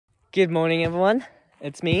Good morning, everyone.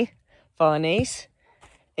 It's me, Fallen Ace,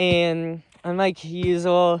 and unlike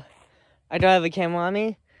usual, I don't have a camera on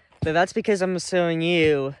me, but that's because I'm showing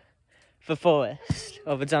you the forest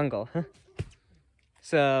or the jungle.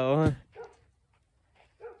 So,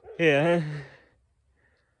 yeah.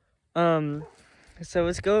 So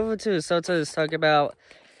let's go over to the Soto to talk about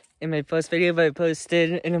in my first video that I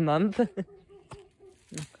posted in a month.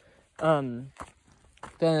 Then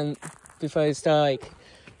before I start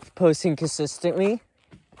posting consistently.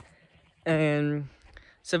 And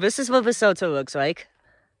so this is what the Soto looks like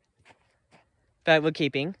that we're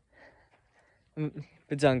keeping.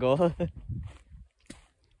 The jungle. And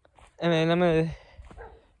then I'm gonna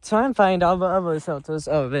try and find all the other Sotos.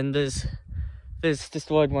 Oh, then there's this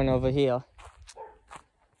destroyed one over here.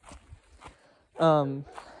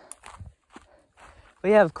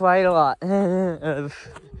 We have quite a lot of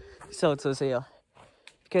Sotos here.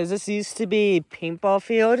 Because this used to be paintball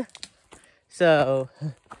field. So,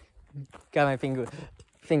 got my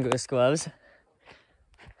fingerless gloves.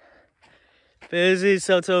 There's a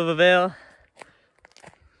Soto over there.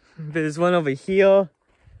 There's one over here.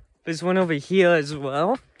 There's one over here as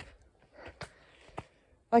well.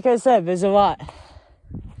 Like I said, there's a lot.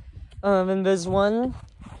 And there's one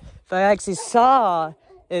that I actually saw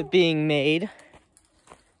it being made.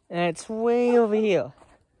 And it's way over here.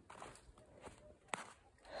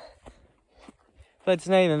 But it's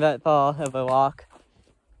not even that far of a walk.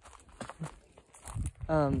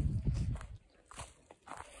 Oh,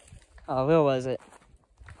 where was it?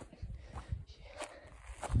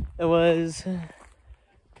 It was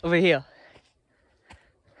over here.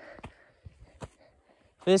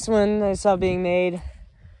 This one I saw being made.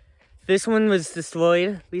 This one was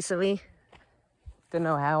destroyed recently. Don't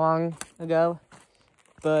know how long ago,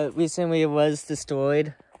 but recently it was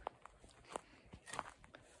destroyed.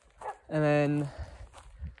 And then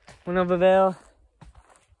one over there.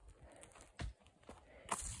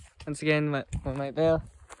 Once again, one right there.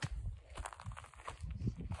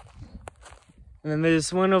 And then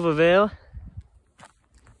there's one over there.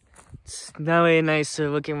 It's not really nicer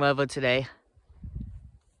looking weather today.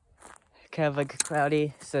 Kind of like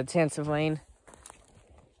cloudy, so a chance of rain.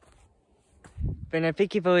 But I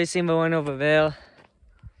think you've always seen the one over there.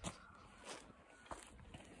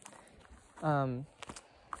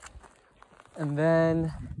 And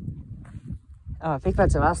then, oh, I think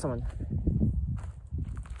that's the last one.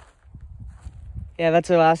 Yeah, that's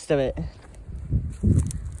the last of it.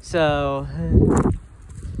 So,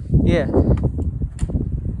 yeah.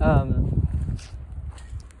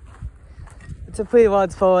 It's a pretty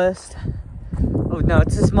large forest. Oh, no,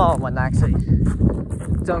 it's a small one, actually.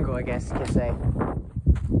 Jungle, I guess you could say.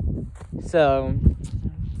 So,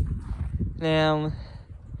 now,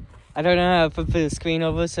 I don't know how to put the screen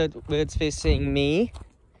over so it's facing me.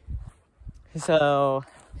 So,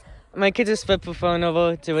 I might could just flip the phone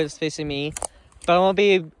over to where it's facing me. But I won't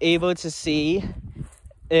be able to see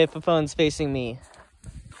if the phone's facing me.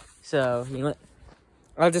 So, you know what?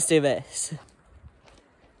 I'll just do this.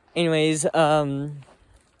 Anyways, you'll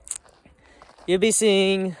be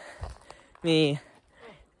seeing me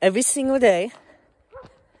every single day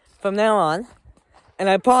from now on. And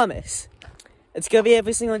I promise, it's gonna be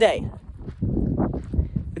every single day.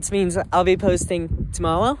 Which means I'll be posting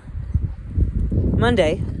tomorrow,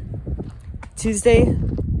 Monday, Tuesday,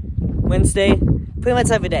 Wednesday, pretty much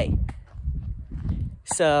every day.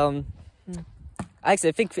 So, actually,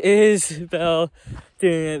 I think it is about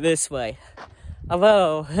doing it this way.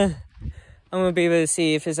 Although, I'm gonna be able to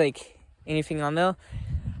see if there's like anything on there.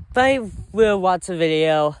 But I will watch a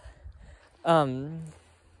video,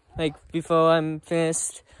 like before I'm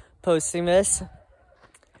finished posting this.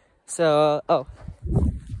 So, oh.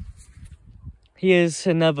 Here's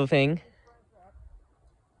another thing.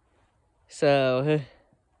 So,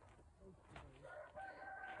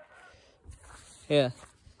 yeah.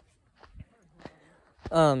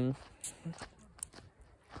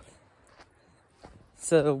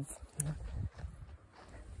 So,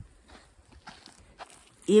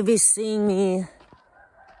 you'll be seeing me.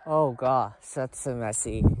 Oh gosh, that's so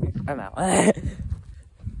messy. I'm out.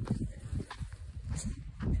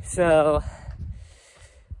 So,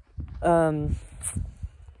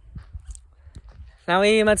 now what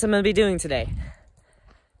I'm gonna be doing today.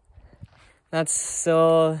 That's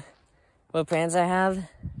so what plans I have.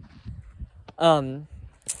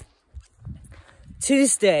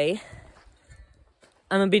 Tuesday,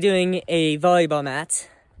 I'm gonna be doing a volleyball match.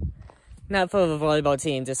 Not for the volleyball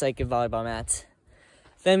team, just like a volleyball match.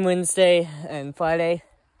 Then Wednesday and Friday,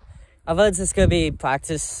 although it's just gonna be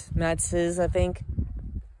practice matches, I think.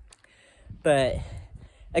 But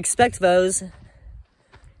expect those.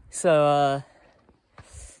 So,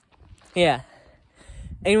 yeah.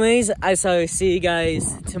 Anyways, I shall see you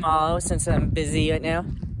guys tomorrow since I'm busy right now.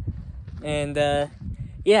 And,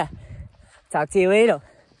 yeah. Talk to you later.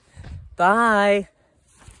 Bye.